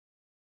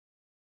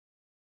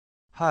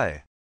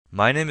Hi,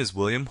 my name is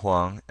William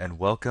Hwang and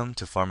welcome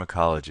to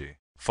Pharmacology.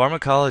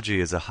 Pharmacology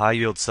is a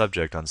high-yield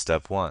subject on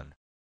Step 1.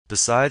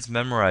 Besides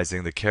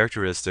memorizing the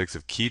characteristics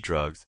of key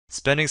drugs,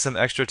 spending some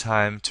extra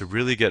time to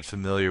really get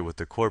familiar with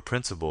the core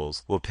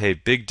principles will pay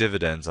big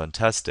dividends on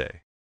test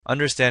day.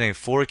 Understanding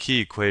 4 key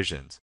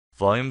equations,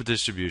 volume of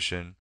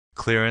distribution,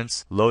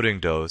 clearance, loading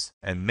dose,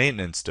 and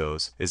maintenance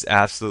dose is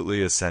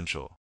absolutely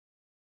essential.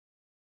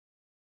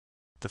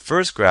 The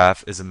first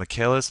graph is a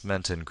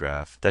Michaelis-Menten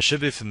graph that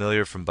should be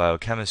familiar from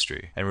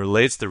biochemistry and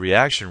relates the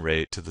reaction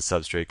rate to the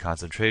substrate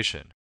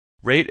concentration.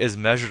 Rate is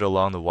measured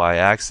along the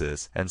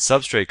y-axis and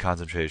substrate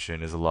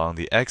concentration is along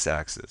the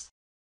x-axis.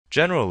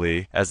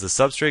 Generally, as the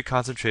substrate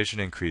concentration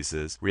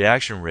increases,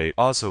 reaction rate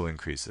also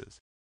increases.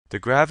 The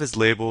graph is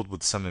labeled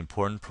with some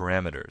important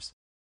parameters.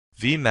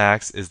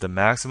 Vmax is the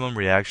maximum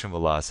reaction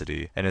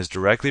velocity and is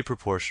directly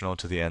proportional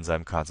to the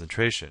enzyme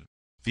concentration.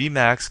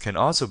 Vmax can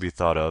also be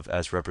thought of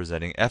as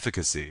representing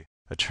efficacy,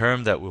 a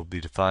term that will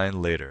be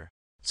defined later.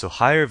 So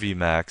higher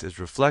Vmax is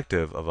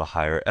reflective of a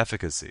higher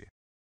efficacy.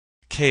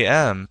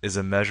 Km is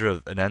a measure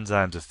of an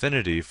enzyme's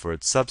affinity for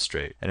its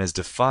substrate and is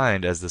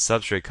defined as the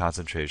substrate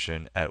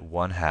concentration at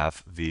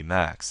 1/2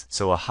 Vmax.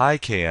 So a high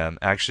Km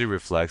actually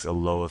reflects a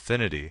low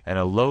affinity and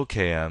a low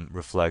Km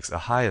reflects a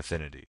high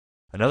affinity.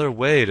 Another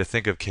way to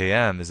think of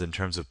Km is in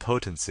terms of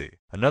potency,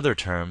 another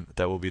term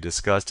that will be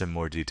discussed in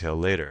more detail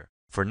later.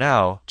 For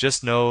now,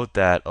 just know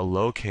that a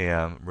low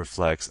Km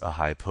reflects a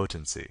high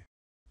potency.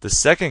 The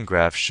second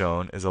graph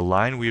shown is a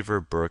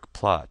Lineweaver-Burke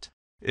plot.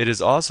 It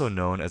is also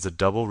known as a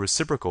double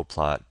reciprocal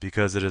plot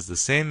because it is the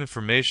same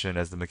information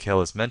as the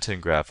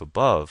Michaelis-Menten graph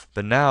above,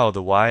 but now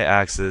the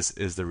y-axis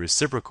is the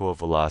reciprocal of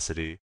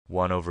velocity,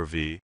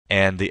 1/v,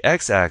 and the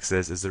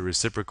x-axis is the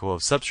reciprocal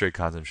of substrate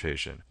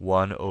concentration,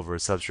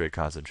 1/substrate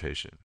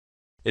concentration.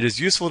 It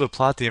is useful to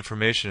plot the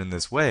information in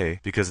this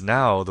way because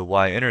now the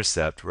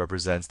y-intercept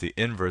represents the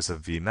inverse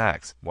of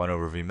Vmax,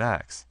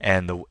 1/Vmax,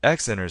 and the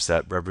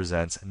x-intercept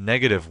represents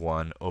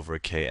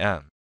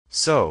 -1/Km.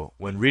 So,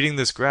 when reading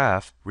this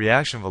graph,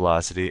 reaction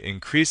velocity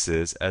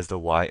increases as the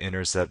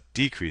y-intercept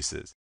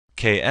decreases.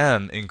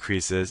 Km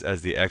increases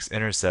as the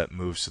x-intercept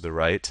moves to the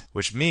right,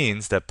 which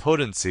means that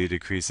potency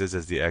decreases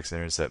as the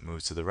x-intercept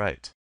moves to the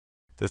right.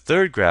 The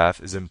third graph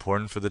is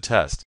important for the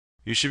test.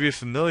 You should be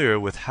familiar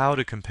with how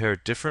to compare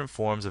different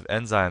forms of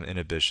enzyme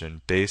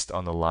inhibition based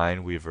on the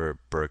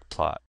Lineweaver-Burke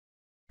plot.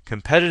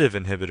 Competitive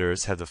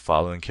inhibitors have the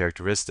following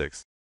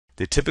characteristics.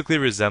 They typically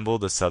resemble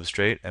the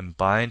substrate and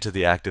bind to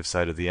the active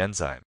site of the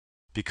enzyme.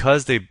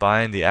 Because they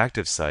bind the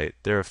active site,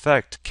 their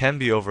effect can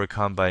be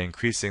overcome by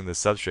increasing the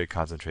substrate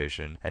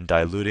concentration and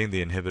diluting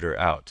the inhibitor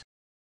out.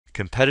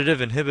 Competitive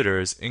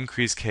inhibitors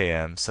increase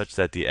Km such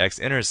that the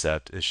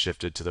x-intercept is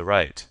shifted to the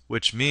right,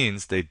 which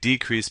means they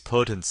decrease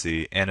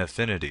potency and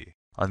affinity.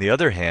 On the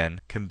other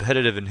hand,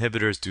 competitive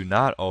inhibitors do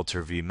not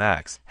alter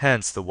Vmax,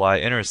 hence the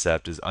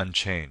y-intercept is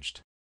unchanged.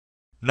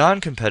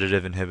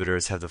 Non-competitive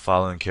inhibitors have the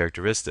following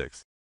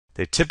characteristics.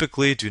 They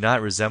typically do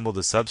not resemble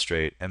the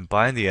substrate and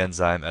bind the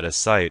enzyme at a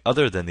site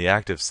other than the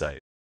active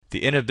site.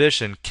 The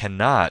inhibition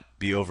cannot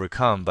be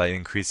overcome by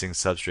increasing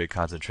substrate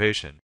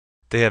concentration.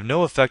 They have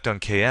no effect on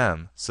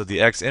Km, so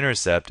the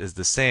x-intercept is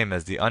the same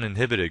as the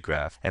uninhibited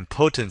graph, and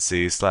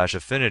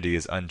potency/affinity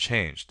is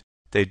unchanged.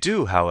 They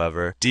do,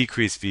 however,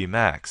 decrease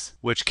Vmax,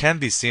 which can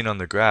be seen on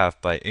the graph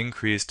by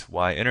increased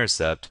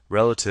y-intercept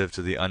relative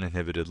to the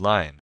uninhibited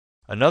line.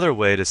 Another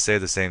way to say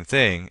the same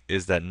thing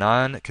is that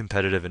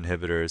non-competitive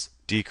inhibitors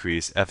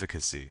decrease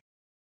efficacy.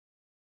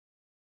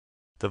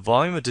 The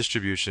volume of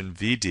distribution,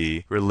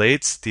 Vd,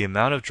 relates the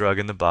amount of drug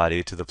in the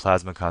body to the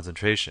plasma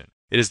concentration.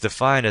 It is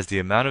defined as the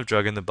amount of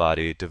drug in the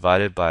body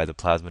divided by the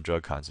plasma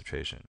drug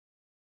concentration.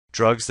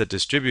 Drugs that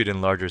distribute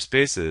in larger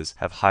spaces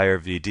have higher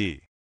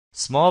Vd.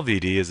 Small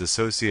Vd is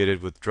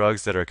associated with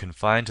drugs that are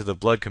confined to the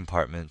blood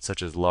compartment,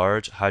 such as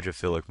large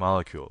hydrophilic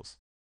molecules.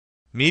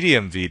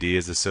 Medium Vd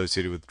is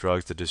associated with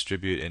drugs that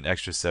distribute in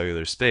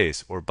extracellular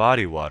space or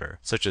body water,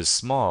 such as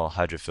small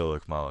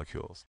hydrophilic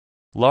molecules.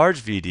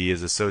 Large Vd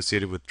is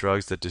associated with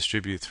drugs that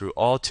distribute through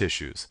all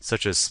tissues,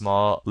 such as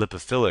small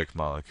lipophilic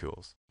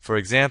molecules. For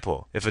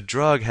example, if a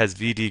drug has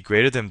Vd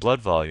greater than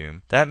blood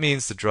volume, that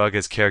means the drug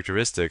has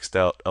characteristics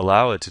that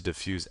allow it to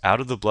diffuse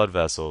out of the blood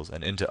vessels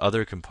and into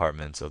other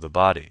compartments of the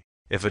body.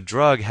 If a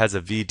drug has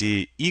a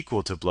Vd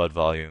equal to blood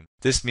volume,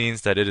 this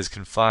means that it is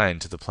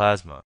confined to the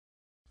plasma.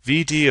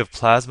 Vd of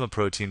plasma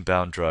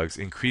protein-bound drugs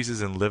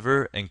increases in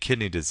liver and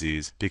kidney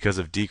disease because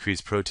of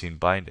decreased protein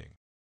binding.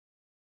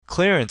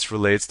 Clearance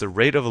relates the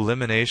rate of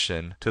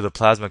elimination to the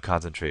plasma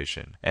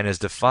concentration and is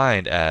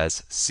defined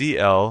as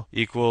Cl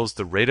equals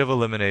the rate of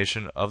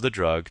elimination of the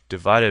drug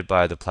divided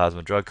by the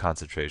plasma drug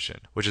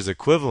concentration, which is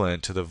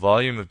equivalent to the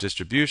volume of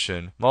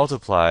distribution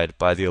multiplied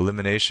by the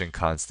elimination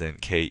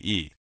constant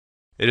Ke.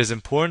 It is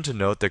important to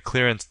note that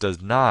clearance does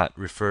not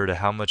refer to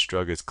how much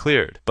drug is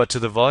cleared, but to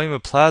the volume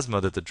of plasma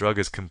that the drug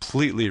is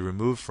completely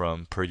removed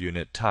from per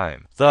unit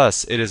time.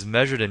 Thus, it is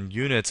measured in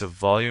units of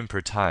volume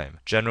per time,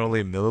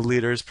 generally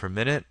milliliters per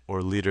minute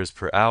or liters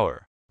per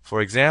hour. For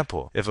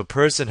example, if a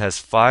person has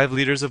 5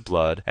 liters of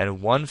blood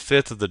and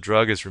 1/5 of the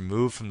drug is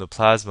removed from the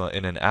plasma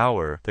in an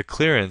hour, the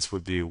clearance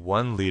would be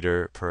 1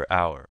 liter per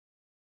hour.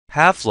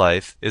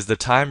 Half-life is the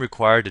time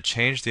required to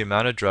change the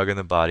amount of drug in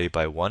the body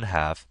by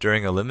 1/2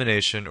 during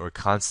elimination or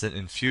constant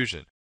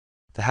infusion.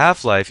 The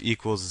half-life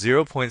equals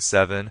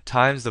 0.7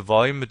 times the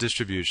volume of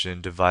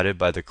distribution divided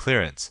by the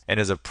clearance and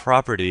is a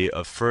property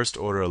of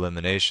first-order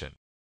elimination.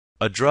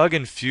 A drug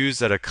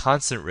infused at a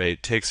constant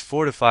rate takes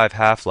 4 to 5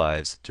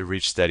 half-lives to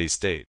reach steady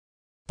state.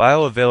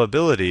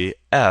 Bioavailability,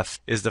 F,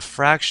 is the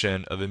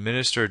fraction of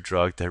administered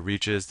drug that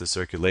reaches the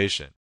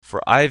circulation.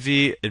 For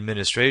IV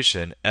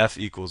administration, F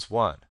equals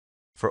 1.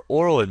 For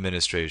oral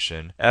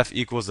administration, F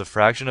equals the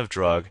fraction of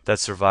drug that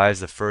survives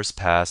the first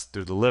pass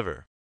through the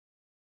liver.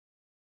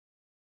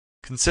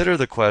 Consider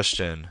the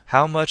question,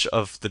 how much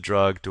of the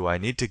drug do I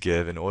need to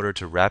give in order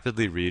to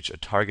rapidly reach a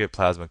target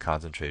plasma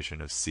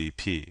concentration of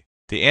Cp?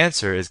 The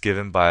answer is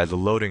given by the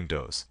loading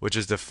dose, which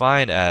is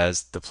defined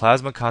as the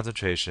plasma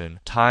concentration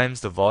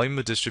times the volume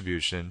of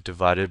distribution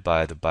divided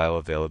by the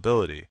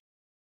bioavailability.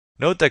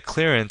 Note that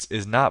clearance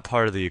is not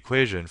part of the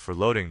equation for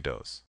loading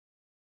dose.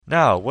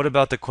 Now, what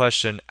about the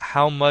question,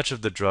 how much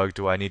of the drug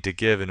do I need to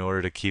give in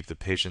order to keep the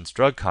patient's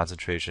drug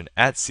concentration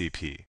at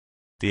Cp?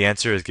 The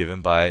answer is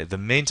given by the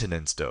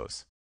maintenance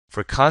dose.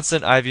 For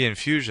constant IV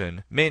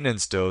infusion,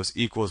 maintenance dose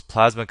equals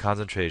plasma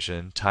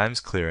concentration times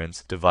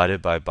clearance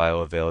divided by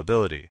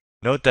bioavailability.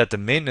 Note that the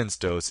maintenance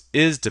dose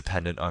is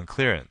dependent on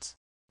clearance.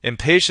 In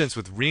patients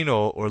with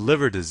renal or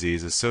liver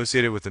disease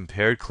associated with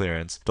impaired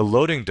clearance, the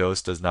loading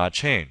dose does not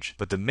change,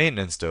 but the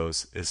maintenance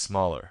dose is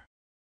smaller.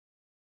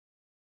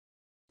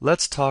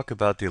 Let's talk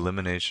about the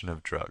elimination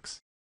of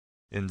drugs.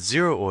 In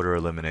zero-order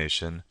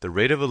elimination, the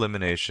rate of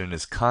elimination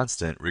is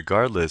constant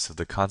regardless of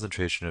the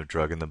concentration of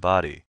drug in the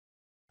body.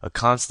 A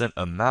constant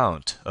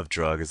amount of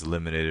drug is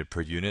eliminated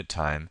per unit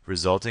time,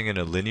 resulting in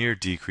a linear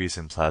decrease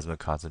in plasma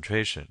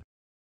concentration.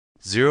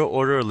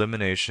 Zero-order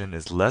elimination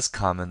is less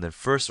common than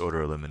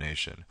first-order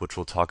elimination, which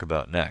we'll talk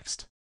about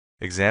next.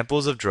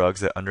 Examples of drugs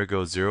that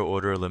undergo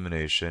zero-order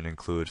elimination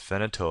include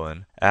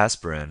phenytoin,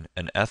 aspirin,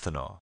 and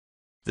ethanol.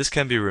 This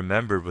can be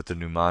remembered with the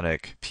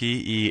mnemonic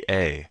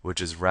PEA, which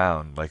is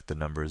round like the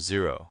number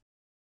 0.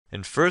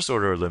 In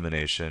first-order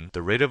elimination,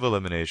 the rate of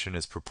elimination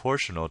is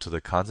proportional to the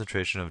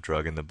concentration of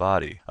drug in the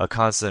body. A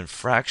constant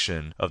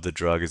fraction of the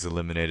drug is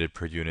eliminated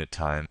per unit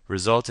time,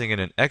 resulting in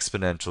an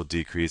exponential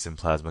decrease in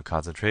plasma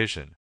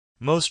concentration.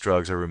 Most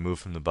drugs are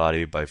removed from the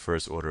body by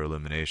first-order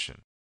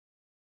elimination.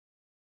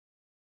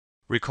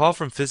 Recall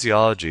from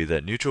physiology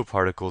that neutral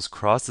particles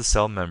cross the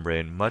cell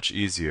membrane much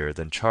easier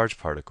than charged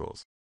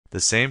particles. The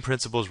same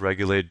principles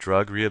regulate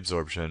drug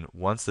reabsorption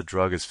once the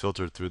drug is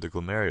filtered through the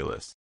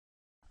glomerulus.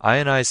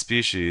 Ionized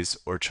species,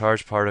 or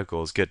charged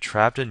particles, get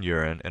trapped in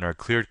urine and are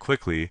cleared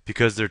quickly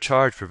because their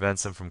charge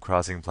prevents them from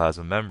crossing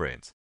plasma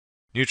membranes.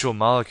 Neutral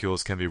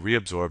molecules can be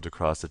reabsorbed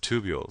across the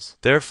tubules.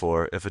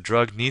 Therefore, if a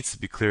drug needs to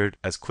be cleared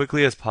as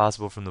quickly as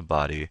possible from the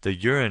body, the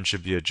urine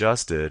should be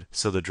adjusted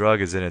so the drug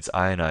is in its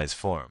ionized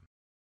form.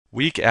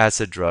 Weak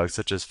acid drugs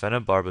such as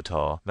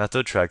phenobarbital,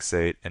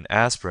 methotrexate, and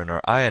aspirin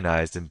are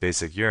ionized in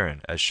basic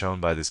urine, as shown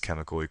by this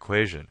chemical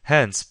equation.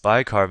 Hence,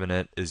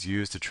 bicarbonate is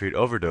used to treat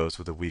overdose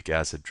with a weak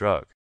acid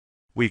drug.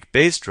 Weak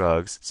base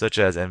drugs, such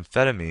as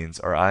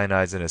amphetamines, are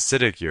ionized in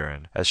acidic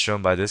urine, as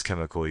shown by this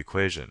chemical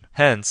equation.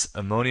 Hence,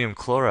 ammonium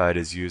chloride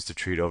is used to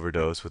treat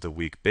overdose with a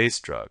weak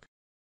base drug.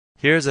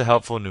 Here's a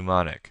helpful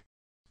mnemonic.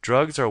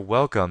 Drugs are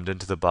welcomed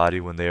into the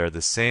body when they are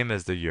the same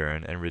as the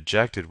urine and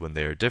rejected when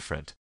they are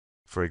different.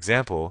 For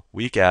example,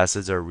 weak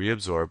acids are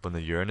reabsorbed when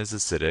the urine is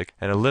acidic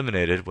and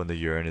eliminated when the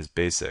urine is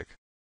basic.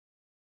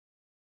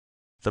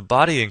 The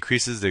body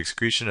increases the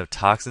excretion of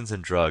toxins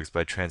and drugs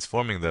by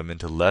transforming them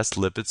into less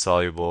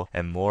lipid-soluble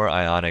and more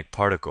ionic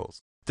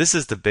particles. This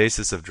is the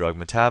basis of drug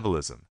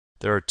metabolism.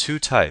 There are 2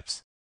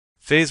 types.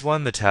 Phase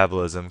 1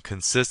 metabolism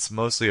consists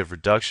mostly of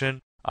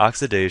reduction,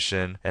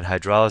 oxidation, and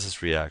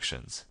hydrolysis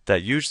reactions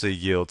that usually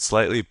yield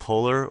slightly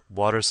polar,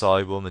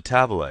 water-soluble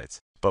metabolites,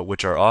 but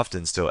which are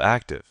often still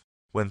active.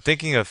 When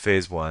thinking of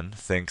phase 1,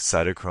 think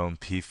cytochrome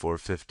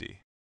P450.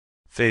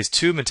 Phase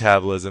 2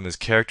 metabolism is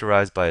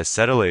characterized by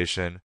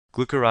acetylation,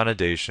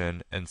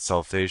 glucuronidation, and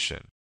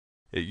sulfation.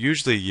 It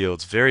usually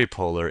yields very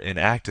polar,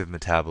 inactive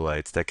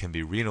metabolites that can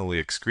be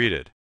renally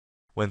excreted.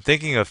 When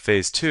thinking of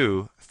phase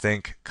 2,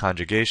 think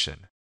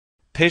conjugation.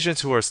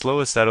 Patients who are slow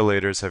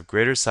acetylators have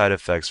greater side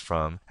effects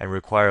from and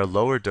require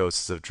lower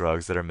doses of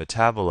drugs that are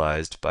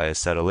metabolized by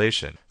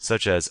acetylation,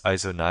 such as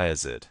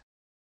isoniazid.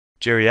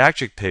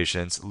 Geriatric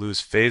patients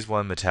lose phase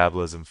 1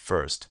 metabolism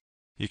first.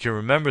 You can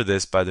remember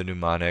this by the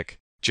mnemonic,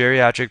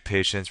 geriatric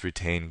patients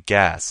retain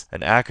GAS,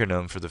 an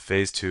acronym for the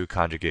phase 2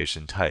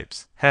 conjugation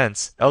types.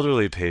 Hence,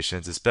 elderly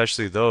patients,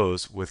 especially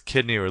those with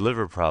kidney or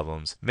liver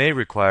problems, may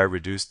require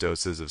reduced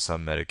doses of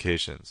some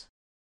medications.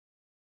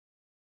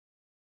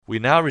 We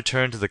now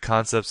return to the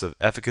concepts of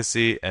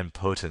efficacy and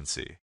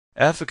potency.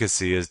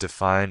 Efficacy is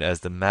defined as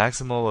the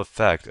maximal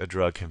effect a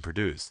drug can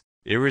produce,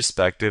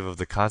 irrespective of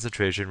the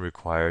concentration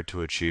required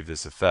to achieve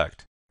this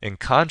effect. In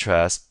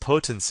contrast,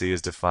 potency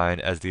is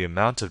defined as the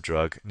amount of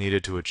drug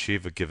needed to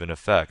achieve a given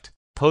effect.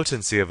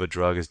 Potency of a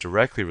drug is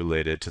directly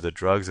related to the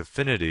drug's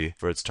affinity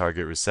for its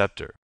target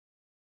receptor.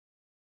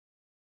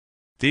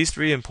 These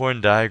three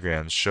important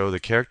diagrams show the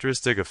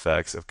characteristic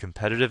effects of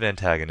competitive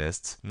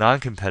antagonists,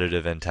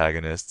 non-competitive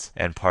antagonists,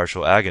 and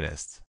partial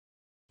agonists.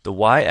 The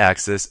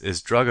y-axis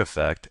is drug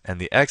effect and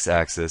the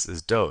x-axis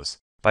is dose.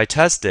 By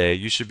test day,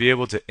 you should be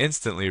able to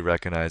instantly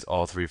recognize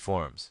all three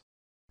forms.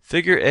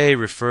 Figure A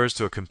refers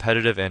to a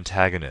competitive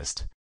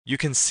antagonist. You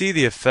can see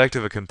the effect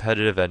of a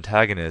competitive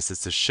antagonist is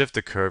to shift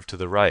the curve to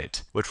the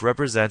right, which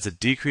represents a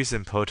decrease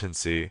in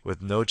potency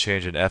with no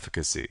change in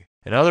efficacy.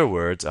 In other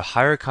words, a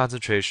higher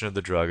concentration of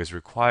the drug is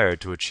required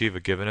to achieve a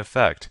given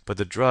effect, but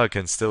the drug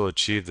can still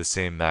achieve the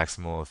same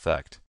maximal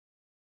effect.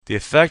 The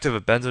effect of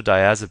a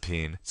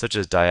benzodiazepine, such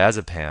as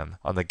diazepam,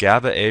 on the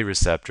GABA A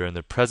receptor in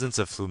the presence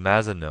of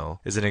flumazenil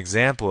is an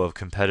example of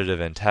competitive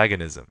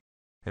antagonism.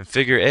 In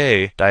Figure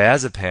A,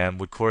 diazepam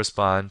would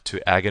correspond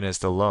to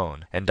agonist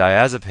alone, and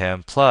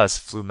diazepam plus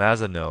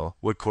flumazenil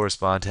would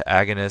correspond to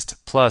agonist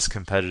plus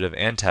competitive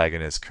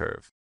antagonist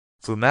curve.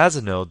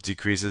 Flumazenil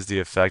decreases the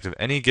effect of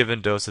any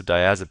given dose of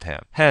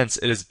diazepam, hence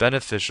it is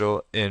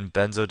beneficial in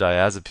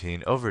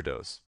benzodiazepine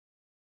overdose.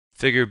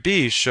 Figure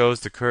B shows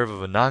the curve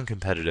of a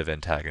non-competitive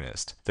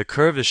antagonist. The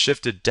curve is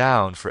shifted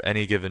down for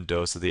any given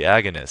dose of the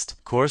agonist,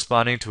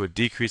 corresponding to a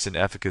decrease in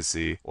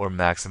efficacy or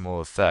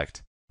maximal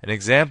effect. An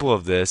example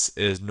of this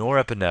is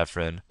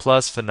norepinephrine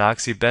plus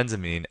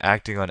phenoxybenzamine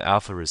acting on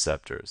alpha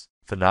receptors.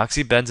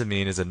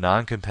 Phenoxybenzamine is a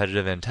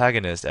non-competitive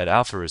antagonist at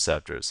alpha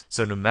receptors,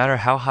 so no matter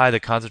how high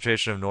the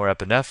concentration of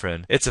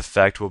norepinephrine, its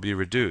effect will be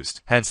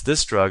reduced. Hence,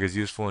 this drug is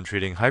useful in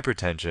treating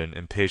hypertension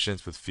in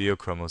patients with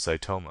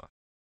pheochromocytoma.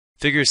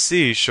 Figure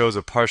C shows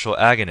a partial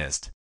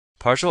agonist.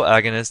 Partial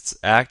agonists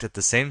act at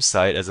the same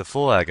site as a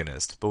full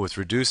agonist, but with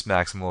reduced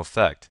maximal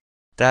effect.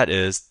 That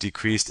is,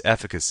 decreased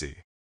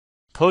efficacy.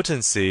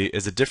 Potency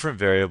is a different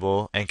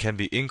variable and can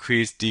be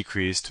increased,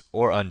 decreased,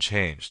 or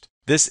unchanged.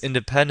 This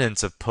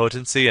independence of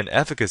potency and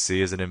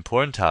efficacy is an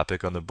important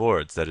topic on the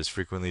boards that is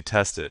frequently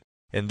tested.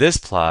 In this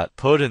plot,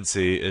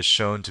 potency is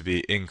shown to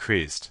be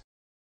increased.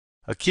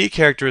 A key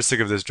characteristic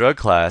of this drug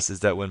class is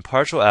that when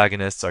partial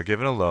agonists are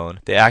given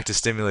alone, they act to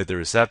stimulate the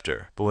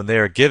receptor, but when they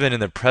are given in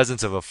the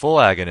presence of a full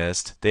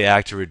agonist, they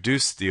act to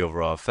reduce the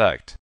overall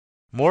effect.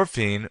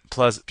 Morphine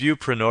plus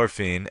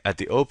buprenorphine at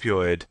the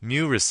opioid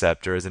mu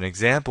receptor is an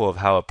example of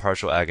how a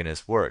partial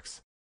agonist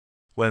works.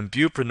 When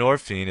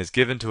buprenorphine is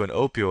given to an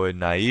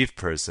opioid-naive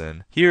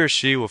person, he or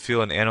she will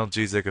feel an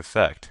analgesic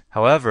effect.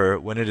 However,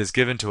 when it is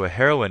given to a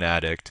heroin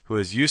addict who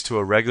is used to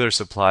a regular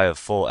supply of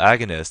full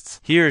agonists,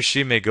 he or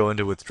she may go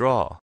into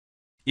withdrawal.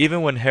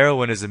 Even when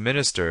heroin is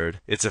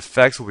administered, its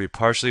effects will be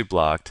partially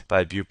blocked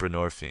by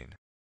buprenorphine.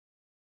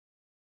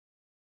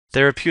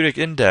 Therapeutic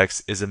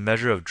index is a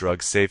measure of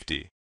drug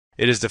safety.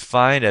 It is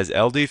defined as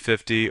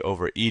LD50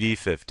 over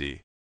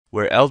ED50,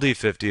 where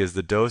LD50 is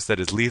the dose that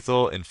is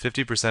lethal in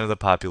 50% of the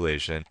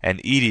population,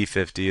 and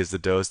ED50 is the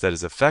dose that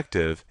is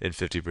effective in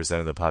 50%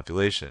 of the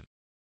population.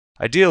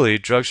 Ideally,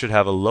 drugs should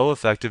have a low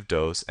effective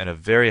dose and a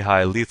very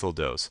high lethal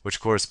dose, which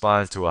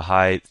corresponds to a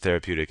high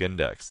therapeutic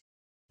index.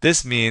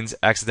 This means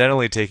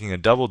accidentally taking a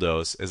double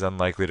dose is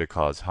unlikely to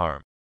cause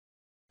harm.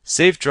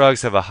 Safe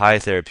drugs have a high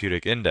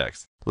therapeutic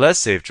index. Less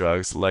safe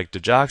drugs, like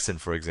digoxin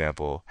for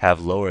example,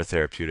 have lower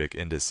therapeutic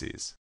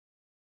indices.